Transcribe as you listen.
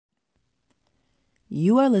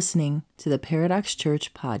You are listening to the Paradox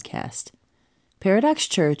Church podcast. Paradox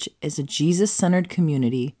Church is a Jesus-centered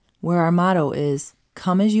community where our motto is,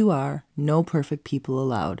 "Come as you are, no perfect people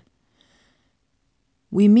allowed."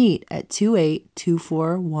 We meet at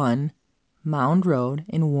 28241 Mound Road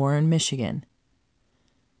in Warren, Michigan.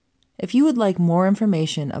 If you would like more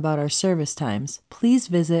information about our service times, please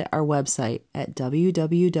visit our website at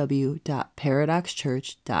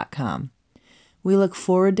www.paradoxchurch.com. We look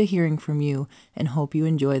forward to hearing from you and hope you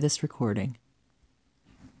enjoy this recording.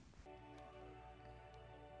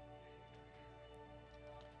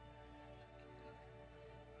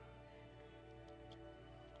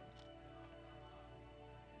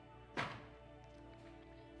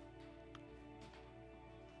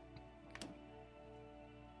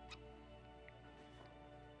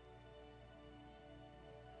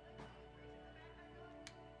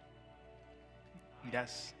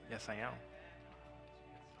 Yes, I am.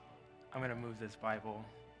 I'm going to move this Bible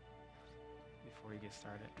before we get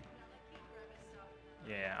started.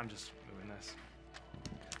 Yeah, I'm just moving this.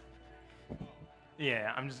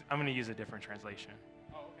 Yeah, I'm going to use a different translation.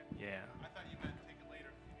 Oh, okay. Yeah. I thought you meant take it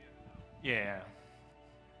later. Yeah.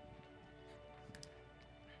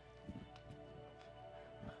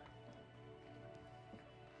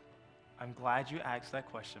 I'm glad you asked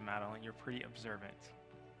that question, Madeline. You're pretty observant.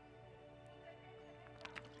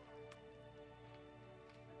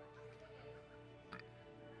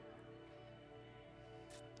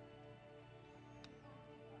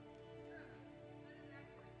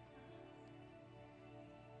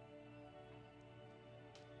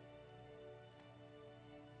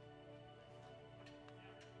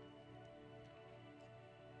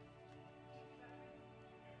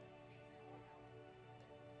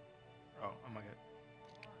 Oh, am I good?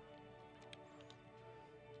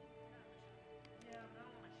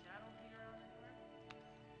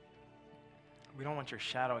 We don't want your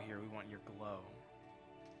shadow here. We want your glow.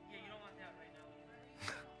 Yeah, you don't want that right now.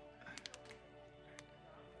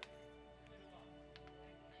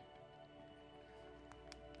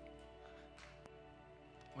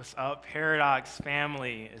 What's up, Paradox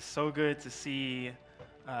family? It's so good to see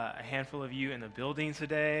a handful of you in the building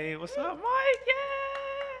today. What's up, Mike? Yeah!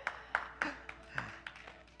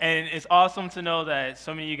 And it's awesome to know that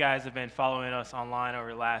so many of you guys have been following us online over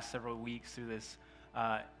the last several weeks through this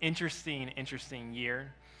interesting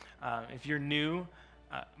year. If you're new,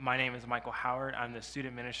 my name is Michael Howard. I'm the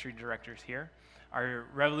student ministry director here. Our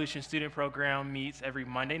Revolution student program meets every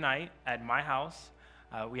Monday night at my house.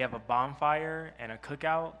 We have a bonfire and a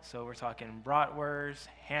cookout, so we're talking bratwurst,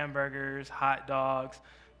 hamburgers, hot dogs,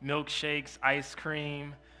 milkshakes, ice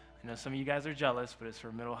cream. I know some of you guys are jealous, but it's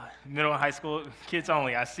for middle and high school kids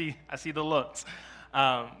only. I see the looks.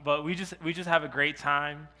 But we just have a great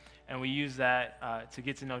time, and we use that to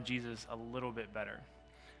get to know Jesus a little bit better.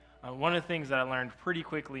 One of the things that I learned pretty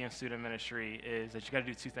quickly in student ministry is that you got to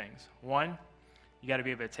do two things. One, you got to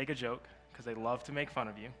be able to take a joke because they love to make fun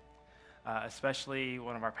of you. Especially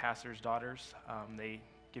one of our pastor's daughters. They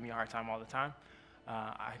give me a hard time all the time.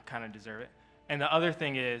 I kind of deserve it. And the other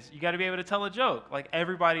thing is, you got to be able to tell a joke. Like,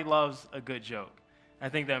 everybody loves a good joke. I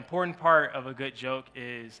think the important part of a good joke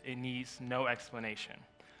is it needs no explanation.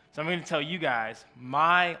 So I'm going to tell you guys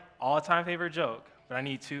my all-time favorite joke, but I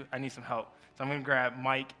need some help. So I'm going to grab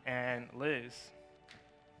Mike and Liz.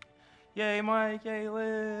 Yay, Mike, yay,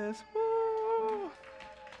 Liz. Woo!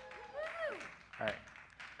 All right.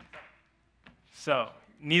 So,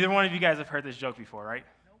 neither one of you guys have heard this joke before, right?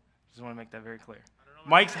 Nope. Just want to make that very clear.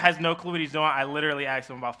 Mike has no clue what he's doing. I literally asked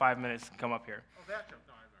him about 5 minutes to come up here. Oh, that joke.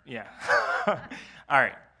 No, Yeah. All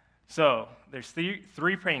right. So, there's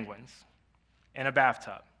three penguins in a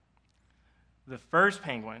bathtub. The first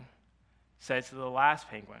penguin says to the last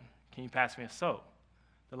penguin, "Can you pass me a soap?"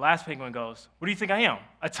 The last penguin goes, "What do you think I am,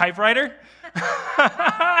 a typewriter?"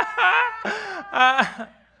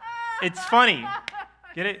 It's funny.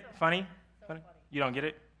 Get it? Funny? You don't get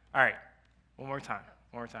it? All right. One more time.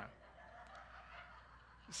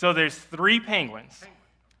 So there's three penguins.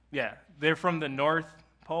 Yeah, they're from the North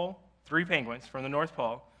Pole. Three penguins from the North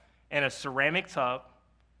Pole in a ceramic tub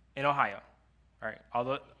in Ohio. All right,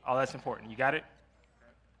 all that's important. You got it?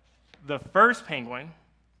 The first penguin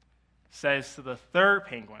says to the third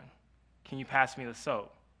penguin, "Can you pass me the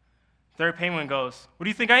soap?" Third penguin goes, "What do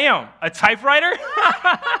you think I am, a typewriter?"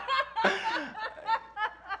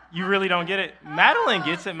 You really don't get it? Madeline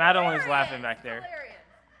gets it. Madeline's laughing back there. Hilarious.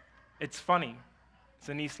 It's funny. It's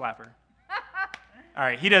a knee slapper. All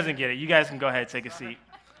right, he doesn't get it. You guys can go ahead and take a seat.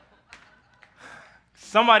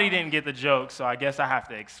 Somebody didn't get the joke, so I guess I have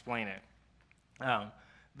to explain it.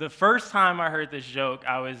 The first time I heard this joke,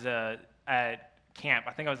 I was at camp.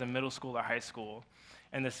 I think I was in middle school or high school.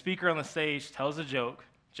 And the speaker on the stage tells a joke,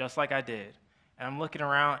 just like I did. And I'm looking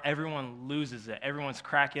around, everyone loses it. Everyone's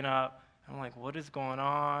cracking up. I'm like, what is going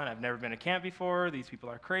on? I've never been to camp before. These people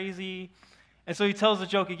are crazy. And so he tells the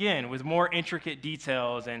joke again with more intricate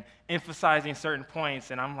details and emphasizing certain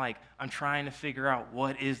points. And I'm like, I'm trying to figure out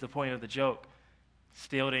what is the point of the joke.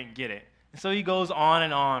 Still didn't get it. And so he goes on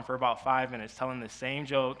and on for about 5 minutes telling the same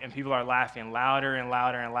joke, and people are laughing louder and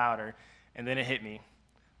louder and louder. And then it hit me.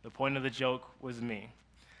 The point of the joke was me.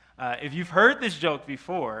 If you've heard this joke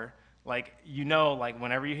before, like, you know, like,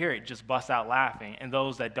 whenever you hear it, just bust out laughing. And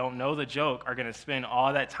those that don't know the joke are going to spend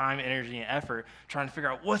all that time, energy, and effort trying to figure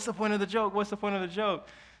out, what's the point of the joke? What's the point of the joke?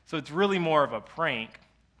 So it's really more of a prank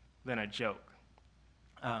than a joke.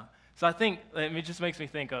 So I think it just makes me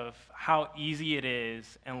think of how easy it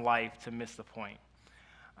is in life to miss the point.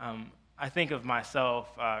 I think of myself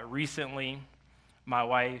recently, my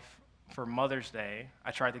wife, for Mother's Day,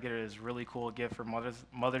 I tried to get her this really cool gift for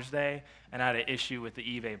Mother's Day, and I had an issue with the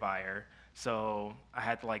eBay buyer. So I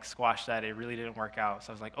had to like squash that. It really didn't work out.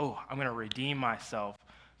 So I was like, oh, I'm going to redeem myself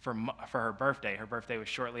for her birthday. Her birthday was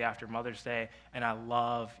shortly after Mother's Day, and I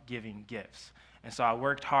love giving gifts. And so I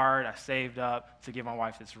worked hard. I saved up to give my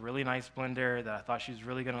wife this really nice blender that I thought she was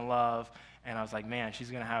really going to love. And I was like, man,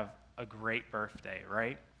 she's going to have a great birthday,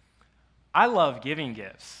 right? I love giving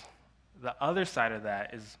gifts. The other side of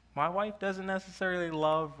that is my wife doesn't necessarily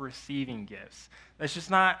love receiving gifts. That's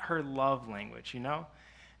just not her love language, you know?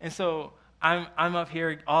 And so I'm up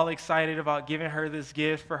here all excited about giving her this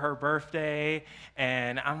gift for her birthday,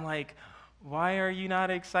 and I'm like, why are you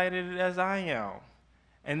not excited as I am?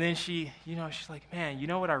 And then she's like, man, you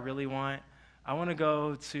know what I really want? I want to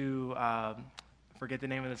go to, forget the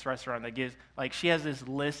name of this restaurant that gives, like, she has this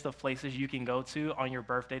list of places you can go to on your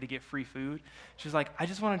birthday to get free food. She's like, I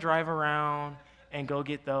just want to drive around and go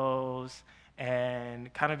get those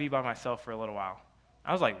and kind of be by myself for a little while.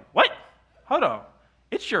 I was like, what? Hold on.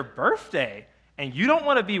 It's your birthday, and you don't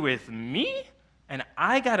want to be with me? And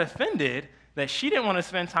I got offended that she didn't want to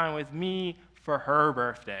spend time with me for her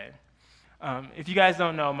birthday. If you guys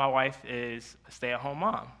don't know, my wife is a stay-at-home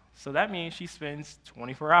mom. So that means she spends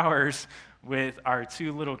 24 hours with our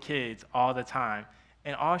 2 little kids all the time.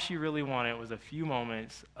 And all she really wanted was a few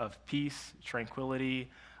moments of peace, tranquility,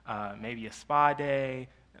 maybe a spa day,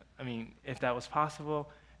 if that was possible.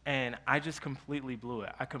 And I just completely blew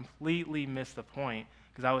it. I completely missed the point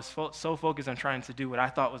because I was so focused on trying to do what I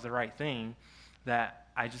thought was the right thing that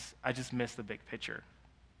I just missed the big picture.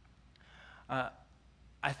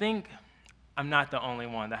 I think I'm not the only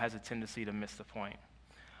one that has a tendency to miss the point.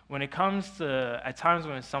 When it comes to, at times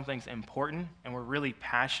when something's important and we're really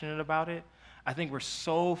passionate about it, I think we're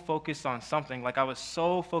so focused on something, like I was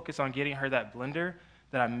so focused on getting her that blender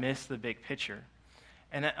that I missed the big picture.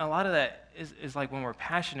 And a lot of that is like when we're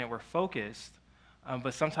passionate, we're focused,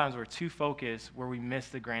 but sometimes we're too focused where we miss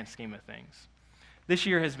the grand scheme of things. This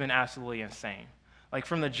year has been absolutely insane. Like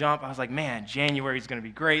from the jump, I was like, man, January is going to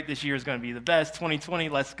be great. This year is going to be the best. 2020,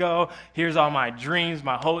 let's go. Here's all my dreams,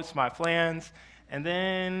 my hopes, my plans. And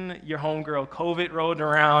then your homegirl COVID rolled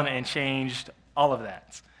around and changed all of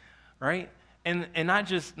that, right? And not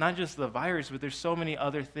just the virus, but there's so many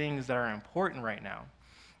other things that are important right now.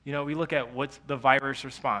 You know, we look at what's the virus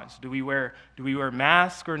response. Do we wear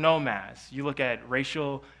masks or no masks? You look at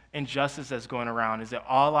racial injustice that's going around. Is it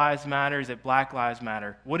all lives matter? Is it Black Lives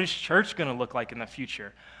Matter? What is church going to look like in the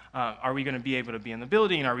future? Are we going to be able to be in the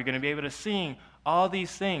building? Are we going to be able to sing? All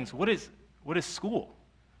these things. What is school?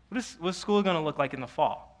 What's school going to look like in the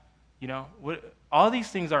fall? You know, all these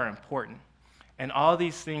things are important, and all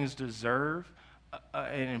these things deserve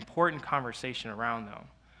an important conversation around them.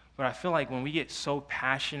 But I feel like when we get so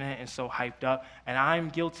passionate and so hyped up, and I'm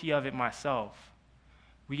guilty of it myself,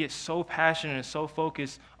 we get so passionate and so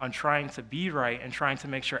focused on trying to be right and trying to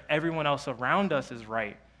make sure everyone else around us is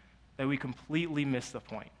right that we completely miss the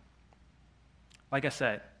point. Like I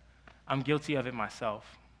said, I'm guilty of it myself,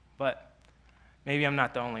 but maybe I'm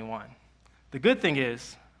not the only one. The good thing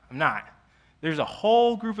is, I'm not. There's a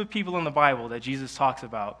whole group of people in the Bible that Jesus talks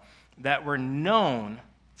about that were known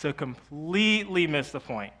to completely miss the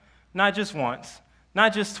point. Not just once,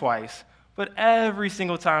 not just twice, but every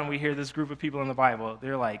single time we hear this group of people in the Bible,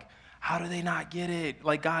 they're like, how do they not get it?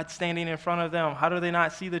 Like God's standing in front of them. How do they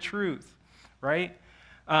not see the truth, right?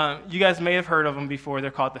 You guys may have heard of them before.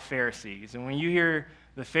 They're called the Pharisees. And when you hear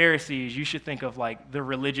the Pharisees, you should think of like the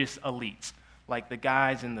religious elites, like the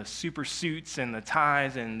guys in the super suits and the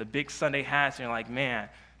ties and the big Sunday hats. And you're like, man,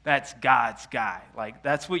 that's God's guy. Like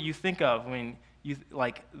that's what you think of when you,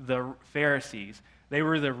 like the Pharisees. They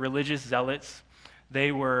were the religious zealots.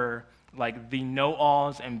 They were like the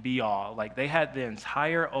know-alls and be-all. Like they had the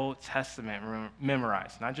entire Old Testament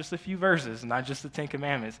memorized, not just a few verses, not just the Ten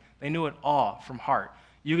Commandments. They knew it all from heart.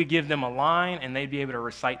 You could give them a line and they'd be able to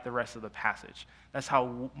recite the rest of the passage. That's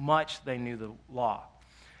how much they knew the law.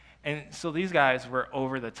 And so these guys were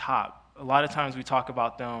over the top. A lot of times we talk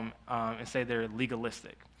about them and say they're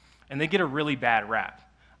legalistic. And they get a really bad rap.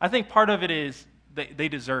 I think part of it is they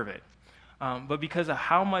deserve it. But because of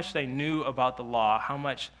how much they knew about the law, how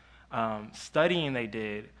much studying they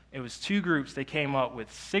did, it was two groups. They came up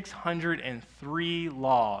with 603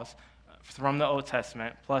 laws from the Old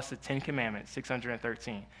Testament, plus the 10 Commandments,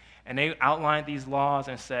 613. And they outlined these laws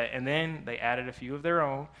and said, and then they added a few of their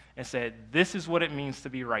own and said, this is what it means to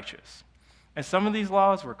be righteous. And some of these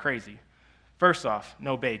laws were crazy. First off,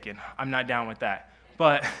 no bacon. I'm not down with that.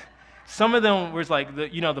 But some of them was like,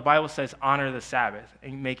 the Bible says honor the Sabbath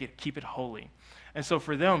and keep it holy. And so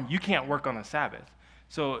for them, you can't work on the Sabbath.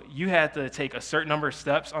 So you had to take a certain number of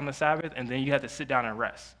steps on the Sabbath, and then you had to sit down and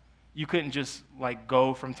rest. You couldn't just like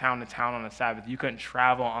go from town to town on the Sabbath. You couldn't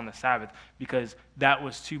travel on the Sabbath because that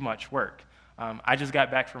was too much work. I just got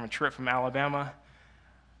back from a trip from Alabama.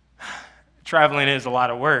 Traveling is a lot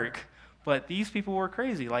of work, but these people were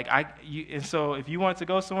crazy. And so if you wanted to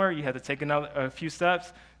go somewhere, you had to take a few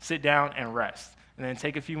steps, sit down and rest, and then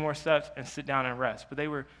take a few more steps and sit down and rest. But they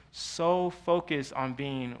were so focused on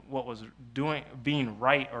being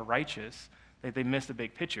right or righteous that they missed the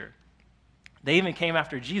big picture. They even came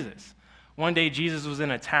after Jesus. One day, Jesus was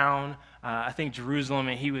in a town, I think Jerusalem,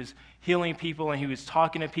 and he was healing people, and he was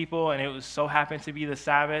talking to people, and it was so happened to be the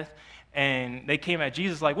Sabbath, and they came at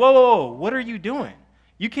Jesus like, whoa, whoa, whoa, what are you doing?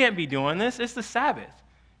 You can't be doing this. It's the Sabbath.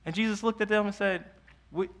 And Jesus looked at them and said,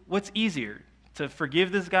 what's easier, to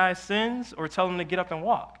forgive this guy's sins or tell him to get up and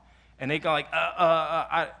walk? And they go like,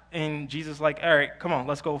 and Jesus like, all right, come on,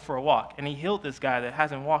 let's go for a walk. And he healed this guy that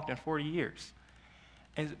hasn't walked in 40 years.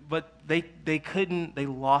 But they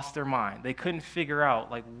lost their mind. They couldn't figure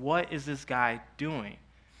out, like, what is this guy doing?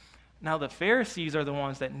 Now, the Pharisees are the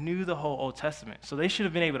ones that knew the whole Old Testament. So they should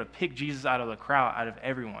have been able to pick Jesus out of the crowd, out of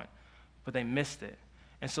everyone. But they missed it.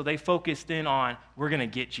 And so they focused in on, we're going to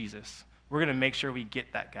get Jesus. We're going to make sure we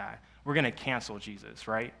get that guy. We're going to cancel Jesus,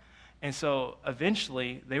 right? And so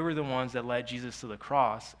eventually, they were the ones that led Jesus to the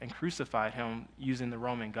cross and crucified him using the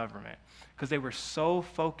Roman government. Because they were so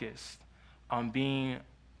focused on being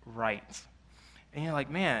right. And you're like,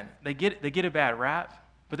 man, they get a bad rap,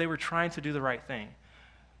 but they were trying to do the right thing.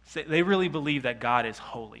 So they really believe that God is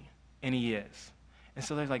holy, and he is. And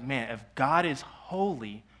so they're like, man, if God is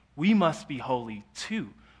holy, we must be holy too.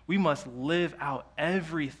 We must live out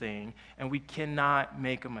everything, and we cannot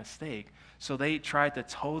make a mistake. So they tried to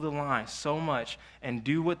toe the line so much and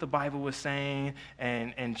do what the Bible was saying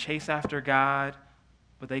and chase after God,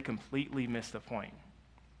 but they completely missed the point.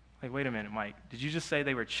 Like, wait a minute, Mike, did you just say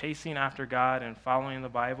they were chasing after God and following the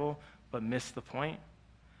Bible, but missed the point?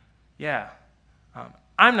 Yeah.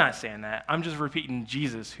 I'm not saying that. I'm just repeating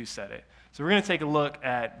Jesus who said it. So we're going to take a look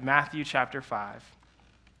at Matthew chapter 5.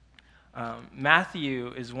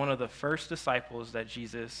 Matthew is one of the first disciples that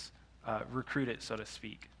Jesus recruited, so to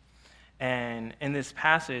speak. And in this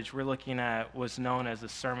passage, we're looking at what's known as the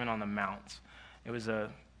Sermon on the Mount. It was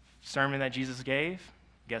a sermon that Jesus gave.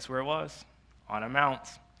 Guess where it was? On a mount.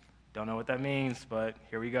 Don't know what that means, but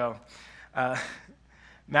here we go.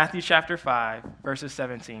 Matthew chapter 5, verses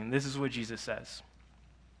 17. This is what Jesus says.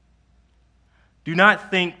 Do not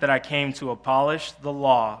think that I came to abolish the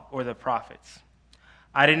law or the prophets.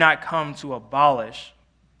 I did not come to abolish,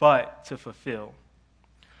 but to fulfill.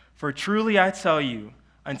 For truly I tell you,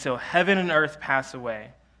 until heaven and earth pass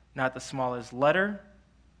away, not the smallest letter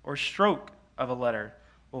or stroke of a letter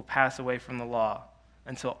will pass away from the law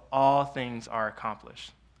until all things are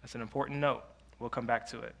accomplished. That's an important note. We'll come back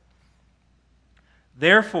to it.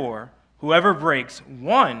 Therefore, whoever breaks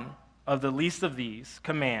one of the least of these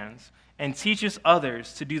commands and teaches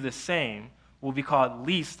others to do the same will be called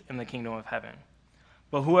least in the kingdom of heaven.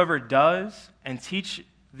 But whoever does and teach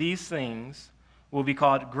these things will be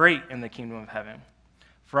called great in the kingdom of heaven.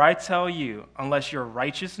 For I tell you, unless your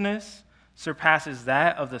righteousness surpasses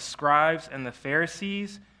that of the scribes and the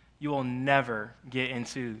Pharisees, you will never get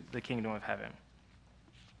into the kingdom of heaven.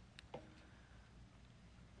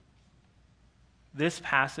 This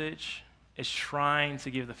passage is trying to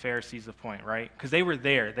give the Pharisees a point, right? Because they were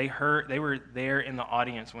there. They were there in the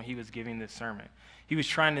audience when he was giving this sermon. He was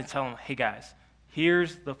trying to tell them, hey guys,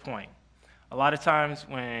 here's the point. A lot of times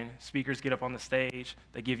when speakers get up on the stage,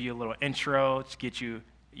 they give you a little intro to get you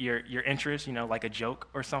your interest, like a joke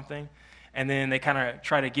or something. And then they kind of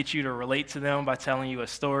try to get you to relate to them by telling you a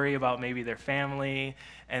story about maybe their family,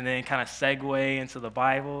 and then kind of segue into the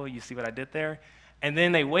Bible. You see what I did there? And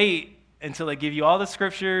then they wait until they give you all the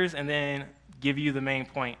scriptures and then give you the main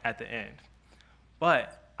point at the end.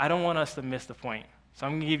 But I don't want us to miss the point. So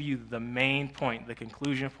I'm going to give you the main point, the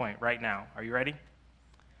conclusion point right now. Are you ready?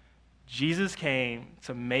 Jesus came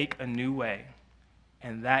to make a new way,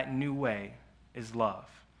 and that new way is love.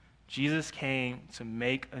 Jesus came to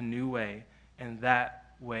make a new way, and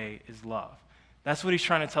that way is love. That's what he's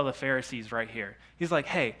trying to tell the Pharisees right here. He's like,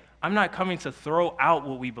 hey, I'm not coming to throw out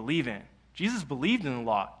what we believe in. Jesus believed in the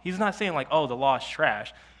law. He's not saying like, oh, the law is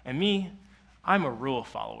trash. And me, I'm a rule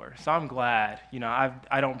follower, so I'm glad.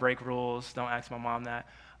 I don't break rules. Don't ask my mom that.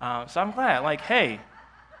 So I'm glad. Like, hey,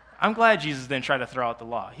 I'm glad Jesus didn't try to throw out the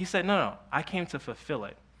law. He said, no, I came to fulfill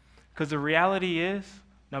it. Because the reality is,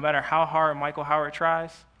 no matter how hard Michael Howard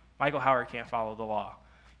tries, Michael Howard can't follow the law.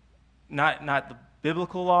 Not the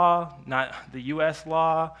biblical law, not the U.S.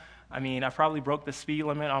 law. I mean, I probably broke the speed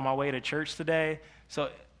limit on my way to church today. So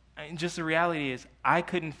just the reality is, I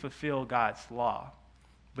couldn't fulfill God's law.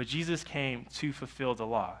 But Jesus came to fulfill the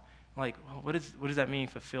law. Like, what does that mean,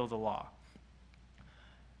 fulfill the law?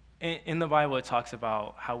 In the Bible, it talks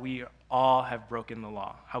about how we all have broken the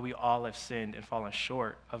law, how we all have sinned and fallen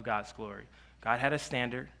short of God's glory. God had a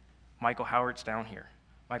standard. Michael Howard's down here.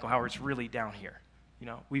 Michael Howard's really down here.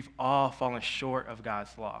 We've all fallen short of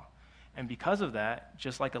God's law. And because of that,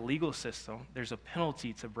 just like a legal system, there's a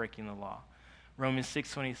penalty to breaking the law. Romans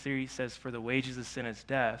 6:23 says, for the wages of sin is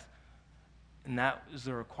death, and that is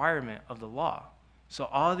the requirement of the law. So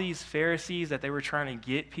all these Pharisees that they were trying to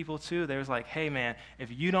get people to, they was like, hey man, if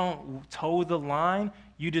you don't toe the line,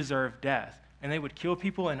 you deserve death. And they would kill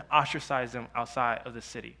people and ostracize them outside of the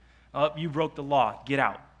city. Oh, you broke the law, get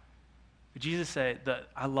out. But Jesus said that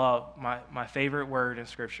I love my favorite word in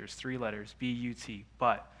Scripture is 3 letters, B-U-T,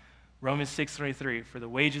 but. Romans 6:23, for the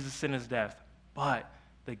wages of sin is death, but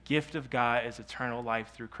the gift of God is eternal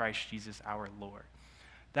life through Christ Jesus our Lord.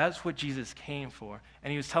 That's what Jesus came for. And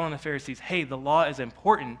he was telling the Pharisees, hey, the law is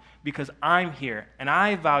important because I'm here, and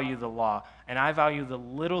I value the law, and I value the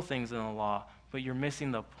little things in the law, but you're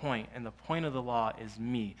missing the point, and the point of the law is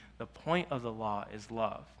me. The point of the law is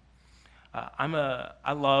love.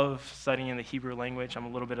 I love studying the Hebrew language. I'm a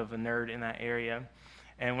little bit of a nerd in that area.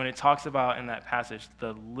 And when it talks about in that passage,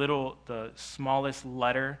 the smallest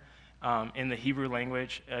letter in the Hebrew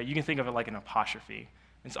language, you can think of it like an apostrophe.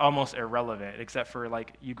 It's almost irrelevant, except for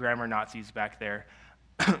like you grammar Nazis back there,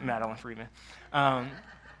 Madeline Freeman.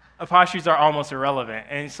 Apostrophes are almost irrelevant.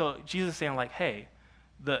 And so Jesus is saying like, hey,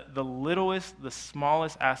 the littlest, the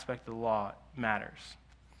smallest aspect of the law matters.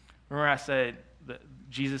 Remember I said that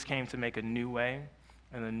Jesus came to make a new way,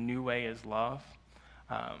 and the new way is love.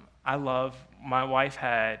 My wife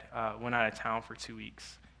went out of town for 2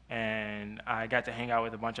 weeks, and I got to hang out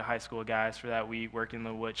with a bunch of high school guys for that week, working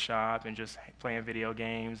the wood shop and just playing video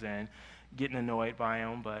games and getting annoyed by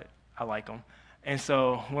them, but I like them. And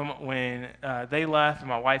so when they left and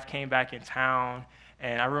my wife came back in town,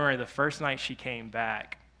 and I remember the first night she came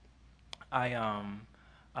back, I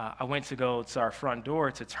went to go to our front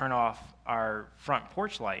door to turn off our front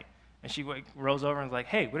porch light. And she rolls over and was like,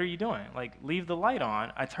 hey, what are you doing? Like, leave the light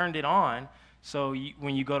on. I turned it on so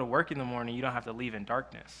when you go to work in the morning, you don't have to leave in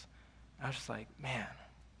darkness. I was just like, man,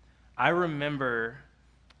 I remember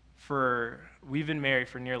we've been married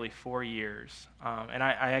for nearly 4 years. And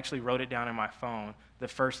I actually wrote it down in my phone the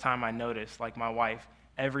first time I noticed, like my wife,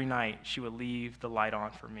 every night she would leave the light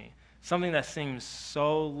on for me. Something that seems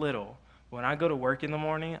so little. When I go to work in the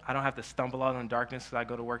morning, I don't have to stumble out in the darkness because I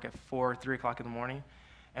go to work at 3 o'clock in the morning.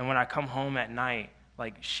 And when I come home at night,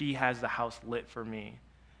 like she has the house lit for me.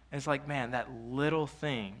 And it's like, man, that little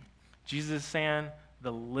thing. Jesus is saying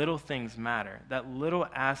the little things matter. That little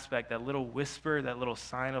aspect, that little whisper, that little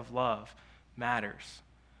sign of love matters.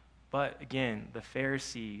 But again, the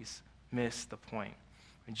Pharisees missed the point.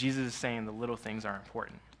 And Jesus is saying the little things are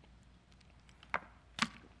important.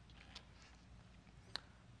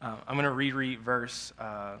 I'm going to reread verse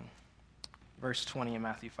 20 in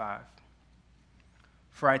Matthew 5.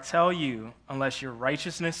 For I tell you, unless your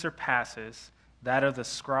righteousness surpasses that of the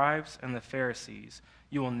scribes and the Pharisees,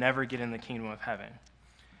 you will never get in the kingdom of heaven.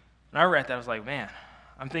 When I read that, I was like, man,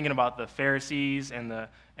 I'm thinking about the Pharisees and the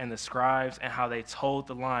scribes and how they told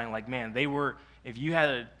the line. Like, man, they were, if you had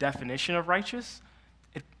a definition of righteous,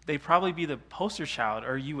 they'd probably be the poster child,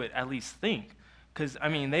 or you would at least think. Because, I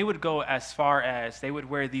mean, they would go as far as they would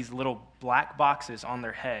wear these little black boxes on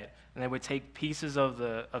their head, and they would take pieces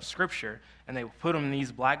of Scripture, and they would put them in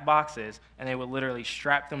these black boxes, and they would literally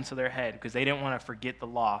strap them to their head because they didn't want to forget the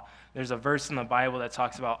law. There's a verse in the Bible that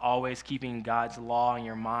talks about always keeping God's law in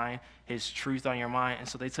your mind, his truth on your mind, and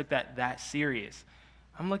so they took that serious.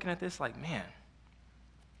 I'm looking at this like, man,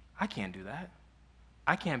 I can't do that.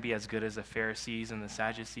 I can't be as good as the Pharisees and the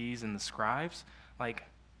Sadducees and the scribes. Like,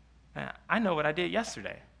 man, I know what I did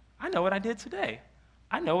yesterday. I know what I did today.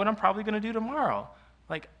 I know what I'm probably going to do tomorrow.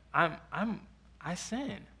 Like, I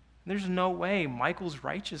sin. There's no way Michael's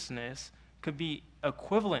righteousness could be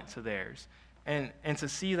equivalent to theirs. And to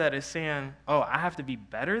see that it's saying, oh, I have to be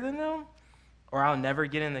better than them, or I'll never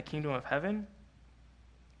get in the kingdom of heaven.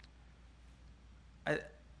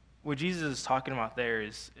 What Jesus is talking about there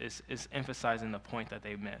is emphasizing the point that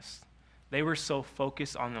they missed. They were so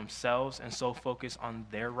focused on themselves and so focused on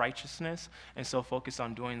their righteousness and so focused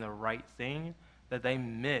on doing the right thing that they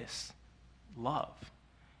missed love.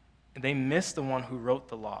 They missed the one who wrote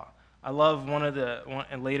the law. I love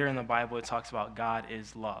and later in the Bible it talks about God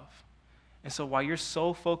is love. And so while you're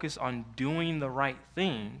so focused on doing the right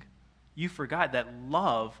thing, you forgot that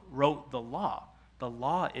love wrote the law. The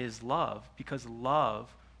law is love because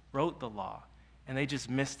love wrote the law. And they just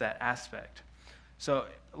missed that aspect. So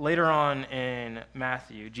later on in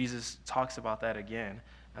Matthew, Jesus talks about that again.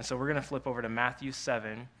 And so we're going to flip over to Matthew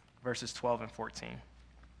 7, verses 12 and 14.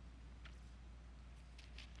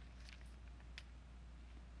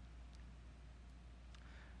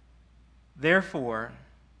 Therefore,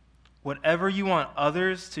 whatever you want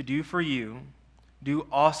others to do for you, do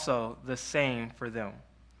also the same for them.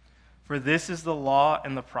 For this is the law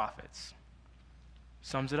and the prophets.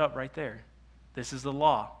 Sums it up right there. This is the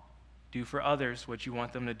law. Do for others what you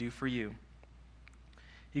want them to do for you.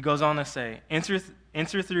 He goes on to say,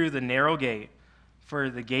 enter through the narrow gate, for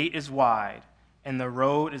the gate is wide, and the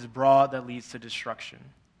road is broad that leads to destruction.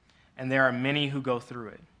 And there are many who go through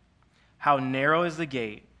it. How narrow is the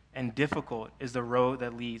gate, and difficult is the road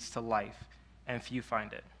that leads to life, and few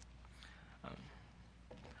find it.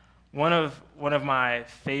 One of my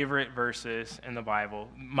favorite verses in the Bible,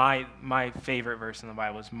 my favorite verse in the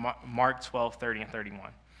Bible is Mark 12, 30 and 31.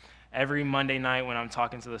 Every Monday night when I'm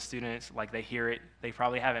talking to the students, like they hear it, they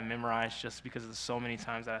probably have it memorized just because of so many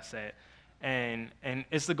times that I say it. And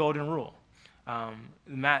it's the golden rule.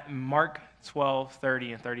 Mark 12,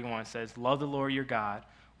 30 and 31 says, love the Lord your God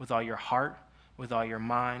with all your heart, with all your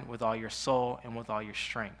mind, with all your soul, and with all your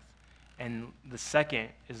strength. And the second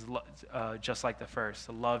is just like the first,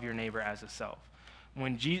 to love your neighbor as yourself.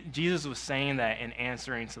 When Jesus was saying that and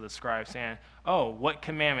answering to the scribes, saying, oh, what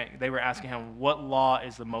commandment? They were asking him, what law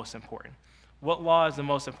is the most important? What law is the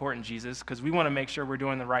most important, Jesus? Because we want to make sure we're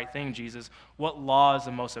doing the right thing, Jesus. What law is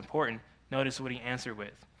the most important? Notice what he answered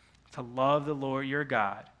with. To love the Lord your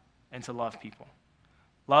God and to love people.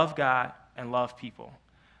 Love God and love people.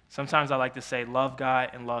 Sometimes I like to say love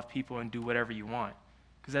God and love people and do whatever you want.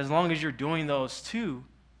 Because as long as you're doing those two,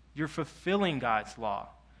 you're fulfilling God's law.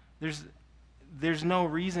 There's no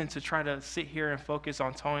reason to try to sit here and focus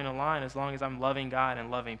on towing a line. As long as I'm loving God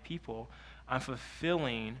and loving people, I'm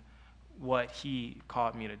fulfilling what he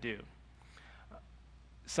called me to do.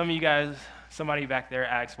 Some of you guys, somebody back there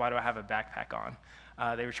asked, why do I have a backpack on?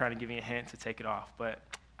 They were trying to give me a hint to take it off, but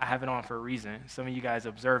I have it on for a reason. Some of you guys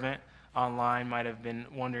observant online might have been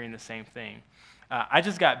wondering the same thing. I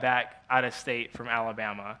just got back out of state from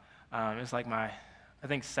Alabama. It's like my, I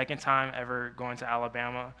think, second time ever going to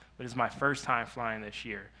Alabama, but it's my first time flying this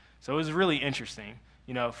year. So it was really interesting.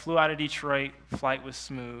 You know, flew out of Detroit, flight was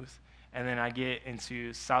smooth, and then I get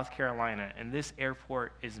into South Carolina, and this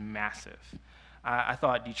airport is massive. I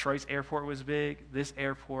thought Detroit's airport was big. This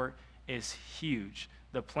airport is huge.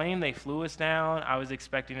 The plane they flew us down, I was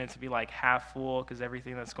expecting it to be like half full because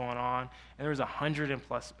everything that's going on. And there was 100 and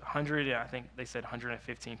I think they said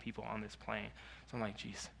 115 people on this plane. So I'm like,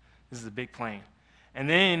 geez, this is a big plane. And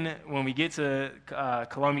then when we get to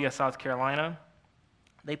Columbia, South Carolina,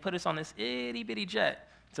 they put us on this itty-bitty jet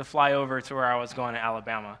to fly over to where I was going to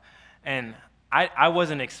Alabama. And I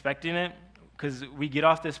wasn't expecting it because we get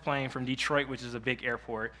off this plane from Detroit, which is a big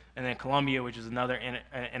airport, and then Columbia, which is another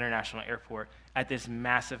international airport, at this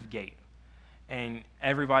massive gate. And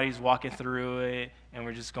everybody's walking through it, and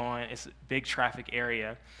we're just going, it's a big traffic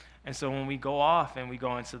area. And so when we go off and we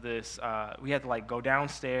go into this, we had to like go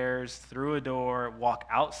downstairs, through a door, walk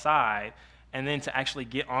outside, and then to actually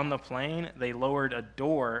get on the plane, they lowered a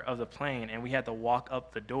door of the plane, and we had to walk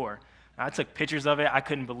up the door. I took pictures of it. I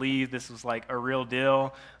couldn't believe this was like a real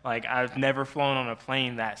deal. Like I've never flown on a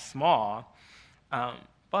plane that small.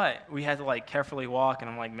 But we had to like carefully walk,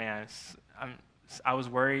 and I'm like, man, I was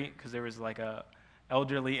worried because there was like a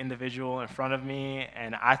elderly individual in front of me,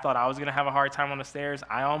 and I thought I was going to have a hard time on the stairs.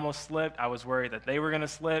 I almost slipped. I was worried that they were going to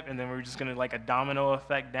slip, and then we were just going to like a domino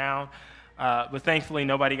effect down. But thankfully,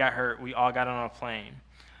 nobody got hurt. We all got on a plane.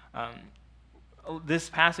 This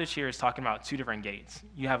passage here is talking about two different gates.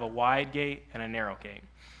 You have a wide gate and a narrow gate.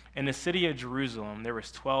 In the city of Jerusalem, there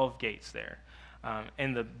was 12 gates there.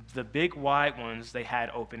 And the big wide ones they had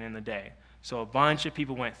open in the day. So a bunch of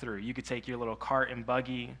people went through. You could take your little cart and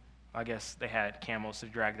buggy. I guess they had camels to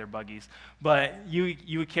drag their buggies. But you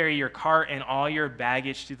would carry your cart and all your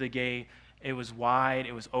baggage through the gate. It was wide.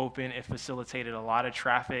 It was open. It facilitated a lot of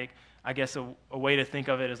traffic. I guess a way to think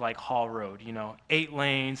of it is like Hall Road, 8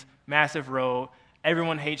 lanes, massive road.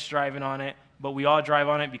 Everyone hates driving on it, but we all drive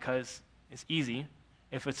on it because it's easy.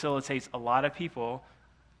 It facilitates a lot of people.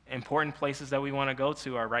 Important places that we want to go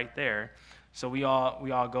to are right there. So we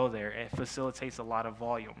all go there. It facilitates a lot of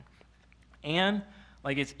volume. And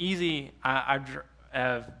like it's easy.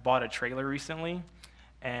 I've bought a trailer recently,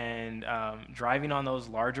 and driving on those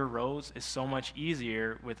larger roads is so much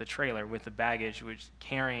easier with a trailer, with the baggage, which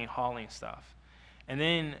carrying, hauling stuff. And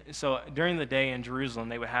then, so during the day in Jerusalem,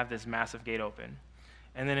 they would have this massive gate open.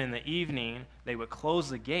 And then in the evening, they would close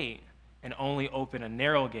the gate and only open a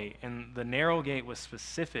narrow gate. And the narrow gate was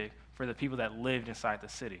specific for the people that lived inside the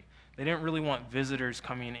city. They didn't really want visitors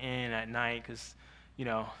coming in at night because,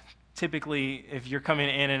 typically if you're coming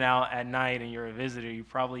in and out at night and you're a visitor, you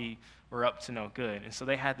probably were up to no good. And so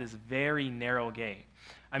they had this very narrow gate.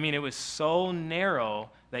 I mean, it was so narrow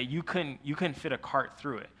that you couldn't fit a cart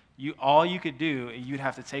through it. All you could do, you'd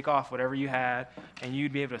have to take off whatever you had, and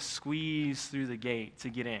you'd be able to squeeze through the gate to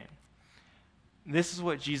get in. This is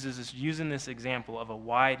what Jesus is using, this example of a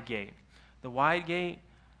wide gate. The wide gate,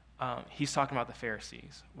 he's talking about the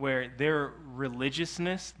Pharisees, where their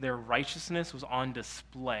religiousness, their righteousness was on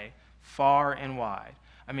display far and wide.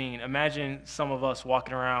 I mean, imagine some of us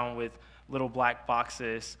walking around with little black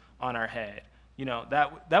boxes on our head.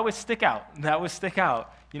 That would stick out. That would stick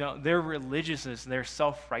out. Their religiousness, their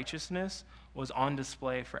self-righteousness was on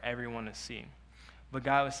display for everyone to see. But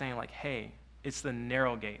God was saying, like, hey, it's the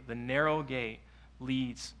narrow gate. The narrow gate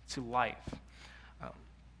leads to life.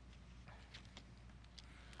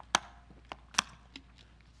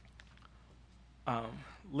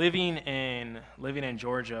 Living in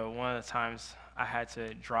Georgia, one of the times I had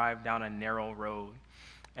to drive down a narrow road,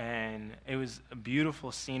 and it was a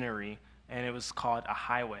beautiful scenery, and it was called a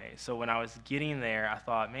highway. So when I was getting there, I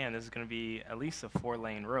thought, man, this is going to be at least a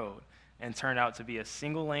 4-lane road, and it turned out to be a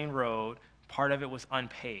single-lane road. Part of it was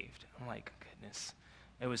unpaved. I'm like, goodness.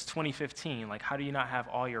 It was 2015. Like, how do you not have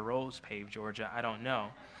all your roads paved, Georgia? I don't know.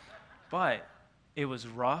 But it was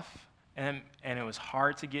rough, and it was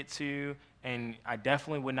hard to get to, and I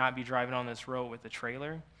definitely would not be driving on this road with a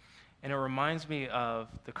trailer. And it reminds me of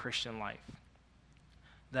the Christian life,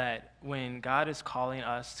 that when God is calling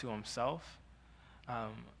us to himself,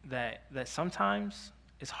 that sometimes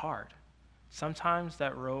it's hard. Sometimes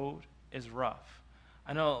that road is rough.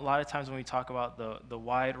 I know a lot of times when we talk about the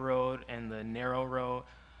wide road and the narrow road,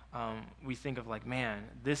 we think of like, man,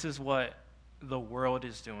 this is what the world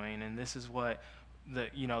is doing, and this is what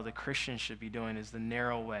the Christians should be doing, is the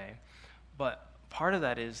narrow way. But part of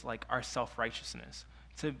that is like our self-righteousness.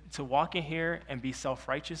 To walk in here and be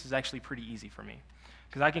self-righteous is actually pretty easy for me.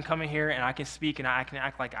 Because I can come in here and I can speak and I can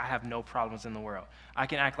act like I have no problems in the world. I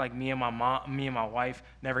can act like me and my wife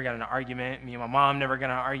never got in an argument. Me and my mom never got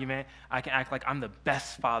in an argument. I can act like I'm the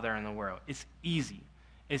best father in the world. It's easy.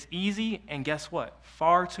 It's easy, and guess what?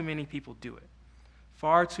 Far too many people do it.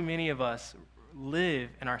 Far too many of us live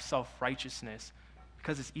in our self-righteousness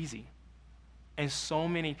because it's easy. And so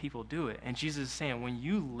many people do it. And Jesus is saying, when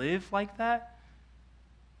you live like that,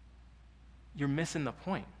 you're missing the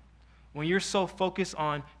point. When you're so focused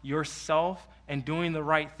on yourself and doing the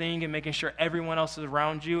right thing and making sure everyone else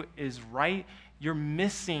around you is right, you're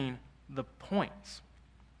missing the point.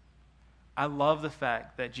 I love the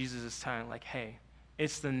fact that Jesus is telling, like, hey,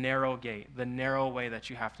 it's the narrow gate, the narrow way that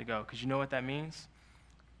you have to go. Because you know what that means?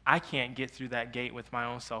 I can't get through that gate with my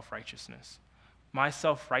own self-righteousness. My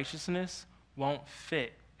self-righteousness won't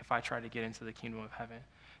fit if I try to get into the kingdom of heaven.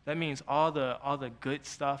 That means all the good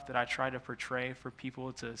stuff that I try to portray for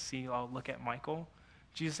people to see, oh, look at Michael.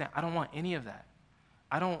 Jesus said, I don't want any of that.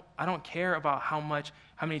 I don't care about how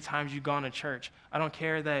many times you've gone to church. I don't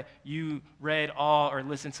care that you read all or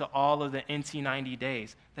listened to all of the NT 90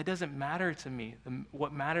 days. That doesn't matter to me.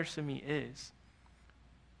 What matters to me is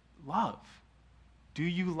love. Do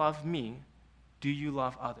you love me? Do you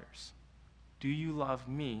love others? Do you love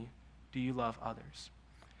me? Do you love others?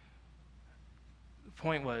 The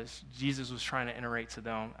point was Jesus was trying to iterate to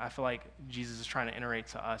them. I feel like Jesus is trying to iterate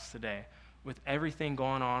to us today. With everything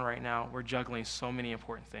going on right now, we're juggling so many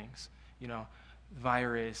important things. You know,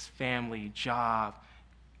 virus, family, job,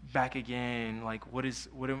 back again. Like, what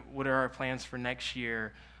are our plans for next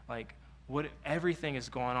year? Like, everything is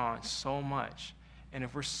going on so much. And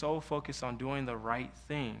if we're so focused on doing the right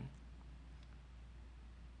thing,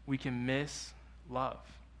 we can miss love.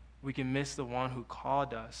 We can miss the one who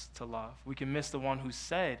called us to love. We can miss the one who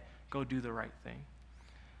said, go do the right thing.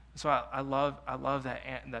 So I love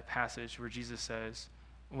that passage where Jesus says,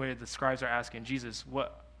 where the scribes are asking, Jesus,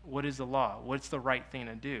 what is the law? What's the right thing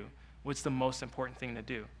to do? What's the most important thing to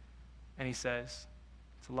do? And he says,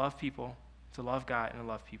 to love people, to love God, and to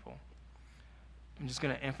love people. I'm just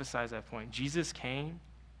going to emphasize that point. Jesus came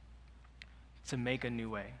to make a new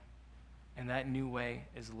way, and that new way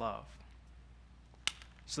is love.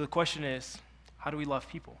 So the question is, how do we love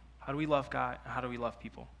people? How do we love God, and how do we love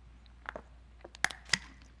people?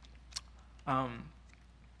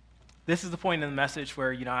 This is the point in the message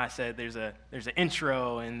where, I said there's an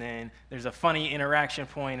intro, and then there's a funny interaction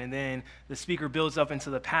point, and then the speaker builds up into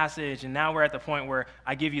the passage, and now we're at the point where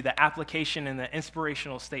I give you the application and the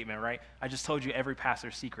inspirational statement, right? I just told you every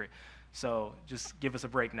pastor's secret, so just give us a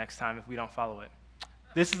break next time if we don't follow it.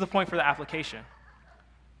 This is the point for the application.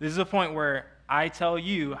 This is the point where I tell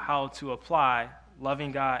you how to apply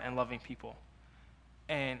loving God and loving people.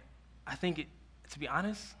 And I think, to be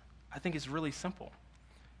honest, I think it's really simple.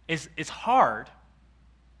 It's hard,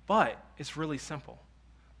 but it's really simple.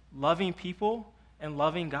 Loving people and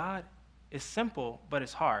loving God is simple, but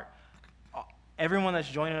it's hard. Everyone that's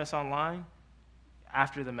joining us online,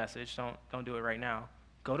 after the message, don't do it right now,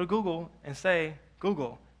 go to Google and say,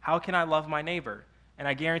 Google, how can I love my neighbor? And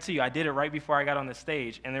I guarantee you, I did it right before I got on the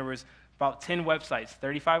stage, and there was about 10 websites,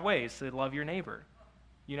 35 ways to love your neighbor.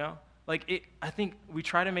 I think we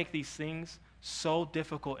try to make these things so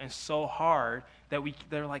difficult and so hard that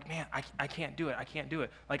they're like, man, I can't do it. I can't do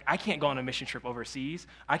it. Like, I can't go on a mission trip overseas.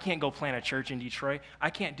 I can't go plant a church in Detroit.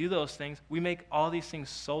 I can't do those things. We make all these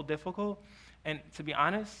things so difficult. And to be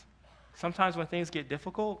honest, sometimes when things get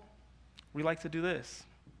difficult, we like to do this.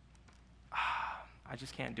 I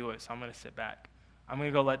just can't do it, so I'm going to sit back. I'm going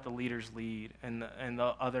to go let the leaders lead and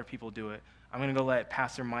the other people do it. I'm going to go let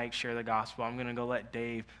Pastor Mike share the gospel. I'm going to go let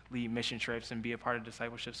Dave lead mission trips and be a part of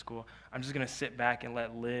discipleship school. I'm just going to sit back and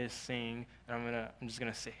let Liz sing, and I'm just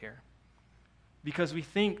going to sit here. Because we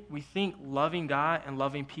think loving God and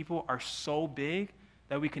loving people are so big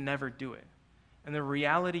that we can never do it. And the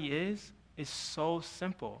reality is, it's so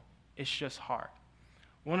simple. It's just hard.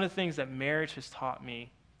 One of the things that marriage has taught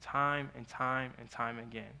me time and time and time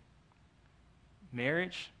again,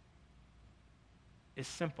 marriage is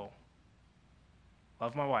simple.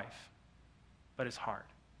 Love my wife, but it's hard.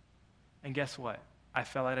 And guess what? I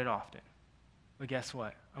fell at it often. But guess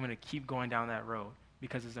what? I'm going to keep going down that road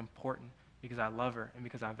because it's important, because I love her, and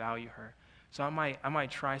because I value her. So I might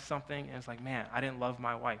try something, and it's like, man, I didn't love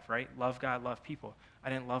my wife, right? Love God, love people. I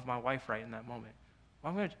didn't love my wife right in that moment.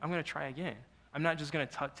 Well, I'm going to try again. I'm not just going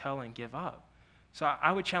to tuck tail and give up. So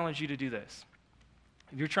I would challenge you to do this.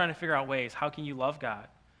 If you're trying to figure out ways, how can you love God?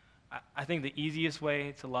 I think the easiest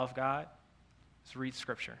way to love God is read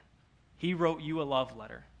Scripture. He wrote you a love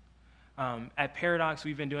letter. At Paradox,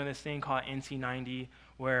 we've been doing this thing called NC90,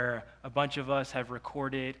 where a bunch of us have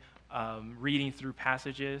recorded reading through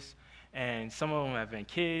passages, and some of them have been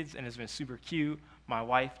kids, and it's been super cute. My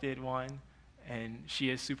wife did one, and she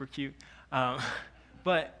is super cute.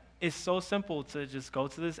 But it's so simple to just go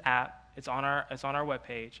to this app. It's on our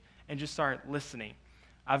webpage, and just start listening.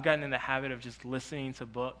 I've gotten in the habit of just listening to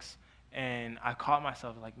books, and I caught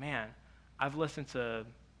myself like, man, I've listened to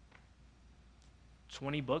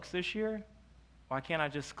 20 books this year. Why can't I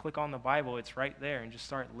just click on the Bible? It's right there, and just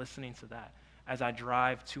start listening to that as I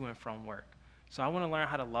drive to and from work. So I want to learn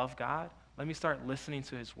how to love God. Let me start listening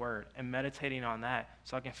to his word and meditating on that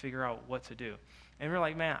so I can figure out what to do. And we're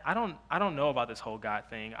like, man, I don't know about this whole God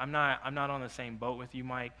thing. I'm not on the same boat with you,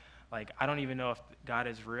 Mike. Like, I don't even know if God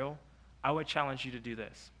is real. I would challenge you to do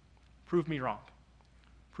this. Prove me wrong.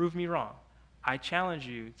 Prove me wrong. I challenge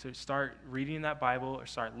you to start reading that Bible or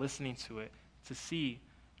start listening to it to see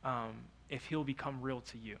if he'll become real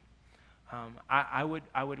to you. I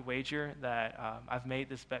would wager that I've made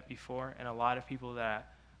this bet before, and a lot of people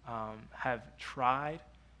that have tried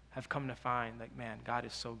have come to find, like, man, God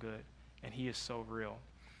is so good, and he is so real,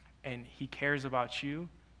 and he cares about you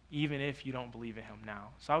even if you don't believe in him now.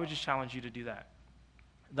 So I would just challenge you to do that.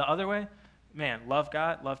 The other way, man, love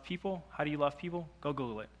God, love people. How do you love people? Go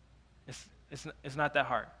Google it. It's not that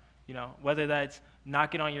hard. Whether that's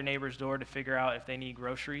knocking on your neighbor's door to figure out if they need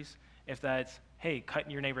groceries, if that's, hey, cut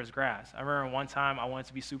your neighbor's grass. I remember one time I wanted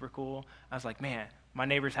to be super cool. I was like, man, my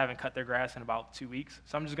neighbors haven't cut their grass in about 2 weeks,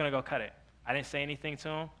 so I'm just going to go cut it. I didn't say anything to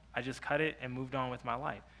them. I just cut it and moved on with my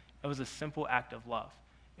life. It was a simple act of love.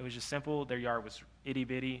 It was just simple. Their yard was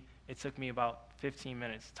itty-bitty. It took me about 15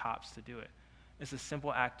 minutes tops to do it. It's a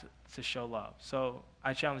simple act to show love. So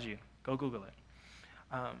I challenge you, go Google it.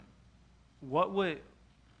 What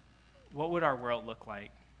would our world look like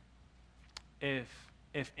if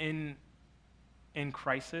in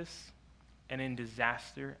crisis and in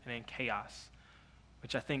disaster and in chaos,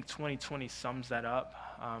 which I think 2020 sums that up,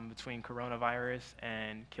 between coronavirus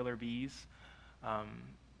and killer bees.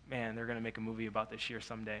 Man, they're going to make a movie about this year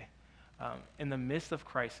someday. In the midst of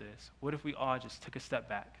crisis, what if we all just took a step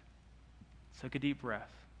back, took a deep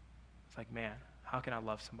breath? It's like, man, how can I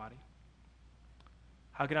love somebody?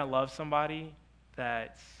 How can I love somebody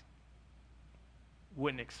that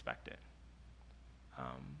wouldn't expect it?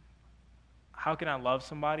 How can I love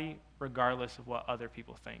somebody regardless of what other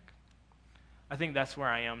people think? I think that's where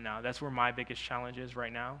I am now. That's where my biggest challenge is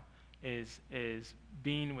right now, is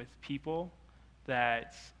being with people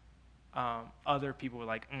that other people were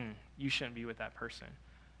like, you shouldn't be with that person.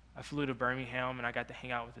 I flew to Birmingham, and I got to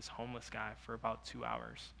hang out with this homeless guy for about 2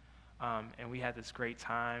 hours. And we had this great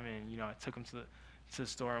time, and I took him to the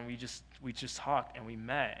store, and we just talked, and we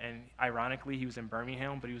met. And ironically, he was in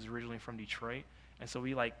Birmingham, but he was originally from Detroit. And so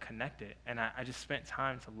we connected, and I just spent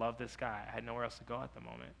time to love this guy. I had nowhere else to go at the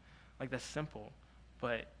moment. That's simple,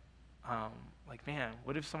 but man,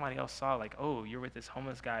 what if somebody else saw oh, you're with this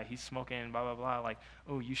homeless guy, he's smoking, blah, blah, blah,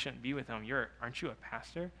 oh, you shouldn't be with him. Aren't you a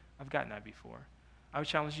pastor? I've gotten that before. I would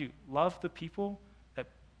challenge you, love the people that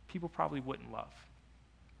people probably wouldn't love.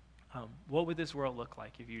 What would this world look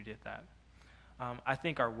like if you did that? I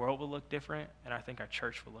think our world will look different, and I think our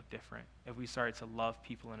church will look different if we started to love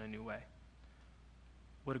people in a new way.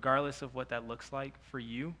 Regardless of what that looks like for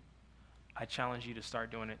you, I challenge you to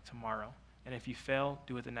start doing it tomorrow. And if you fail,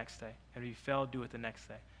 do it the next day. And if you fail, do it the next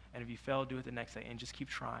day. And if you fail, do it the next day. And just keep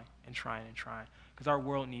trying and trying and trying. Because our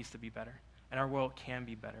world needs to be better. And our world can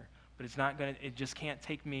be better. But it just can't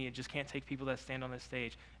take me. It just can't take people that stand on this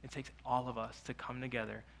stage. It takes all of us to come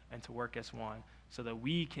together and to work as one so that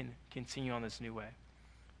we can continue on this new way.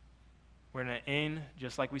 We're going to end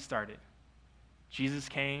just like we started. Jesus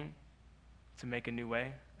came to make a new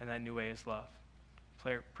way, and that new way is love.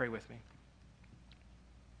 Pray with me.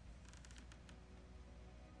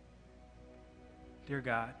 Dear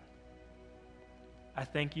God, I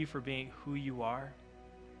thank you for being who you are.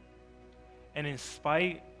 And in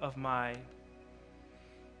spite of the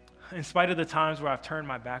times where I've turned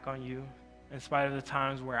my back on you, in spite of the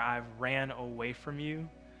times where I've ran away from you,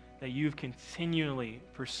 that you've continually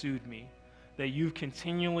pursued me, that you've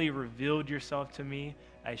continually revealed yourself to me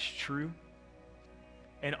as true.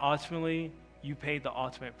 And ultimately, you paid the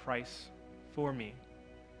ultimate price for me,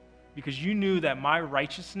 because you knew that my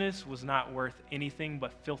righteousness was not worth anything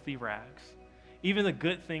but filthy rags. Even the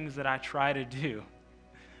good things that I try to do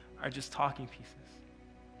are just talking pieces.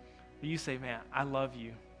 But you say, man, I love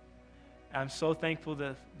you. I'm so thankful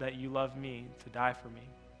that you love me to die for me,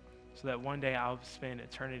 so that one day I'll spend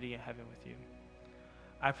eternity in heaven with you.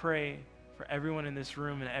 I pray for everyone in this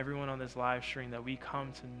room and everyone on this live stream that we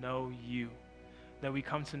come to know you, that we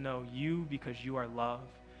come to know you because you are love.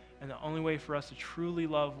 And the only way for us to truly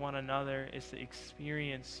love one another is to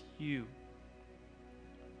experience you.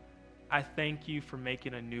 I thank you for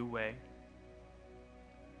making a new way.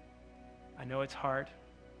 I know it's hard,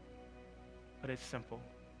 but it's simple.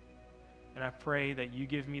 And I pray that you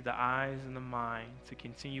give me the eyes and the mind to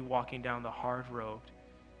continue walking down the hard road,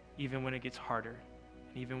 even when it gets harder,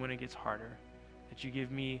 and even when it gets harder. That you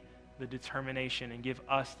give me the determination and give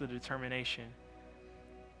us the determination.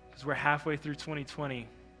 Because we're halfway through 2020,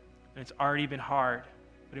 and it's already been hard,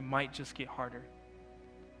 but it might just get harder.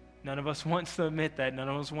 None of us wants to admit that. None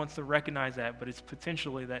of us wants to recognize that, but it's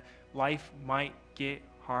potentially that life might get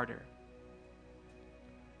harder.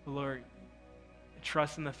 But Lord,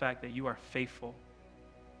 trust in the fact that you are faithful,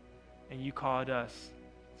 and you called us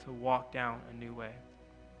to walk down a new way.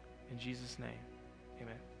 In Jesus' name,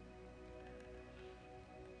 amen.